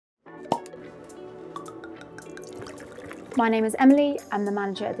My name is Emily, I'm the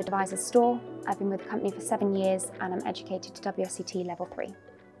manager at the Devisers store. I've been with the company for 7 years and I'm educated to WSET Level 3.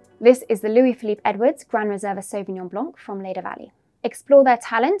 This is the Louis Philippe Edwards Gran Reserva Sauvignon Blanc from Lleida Valley. Explore their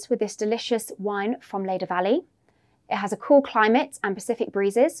talent with this delicious wine from Lleida Valley. It has a cool climate and Pacific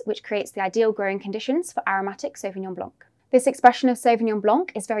breezes, which creates the ideal growing conditions for aromatic Sauvignon Blanc. This expression of Sauvignon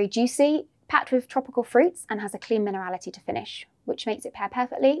Blanc is very juicy, packed with tropical fruits and has a clean minerality to finish, which makes it pair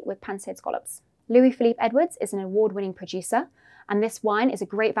perfectly with pan-seared scallops. Louis Philippe Edwards is an award-winning producer, and this wine is a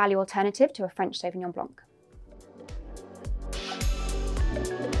great value alternative to a French Sauvignon Blanc.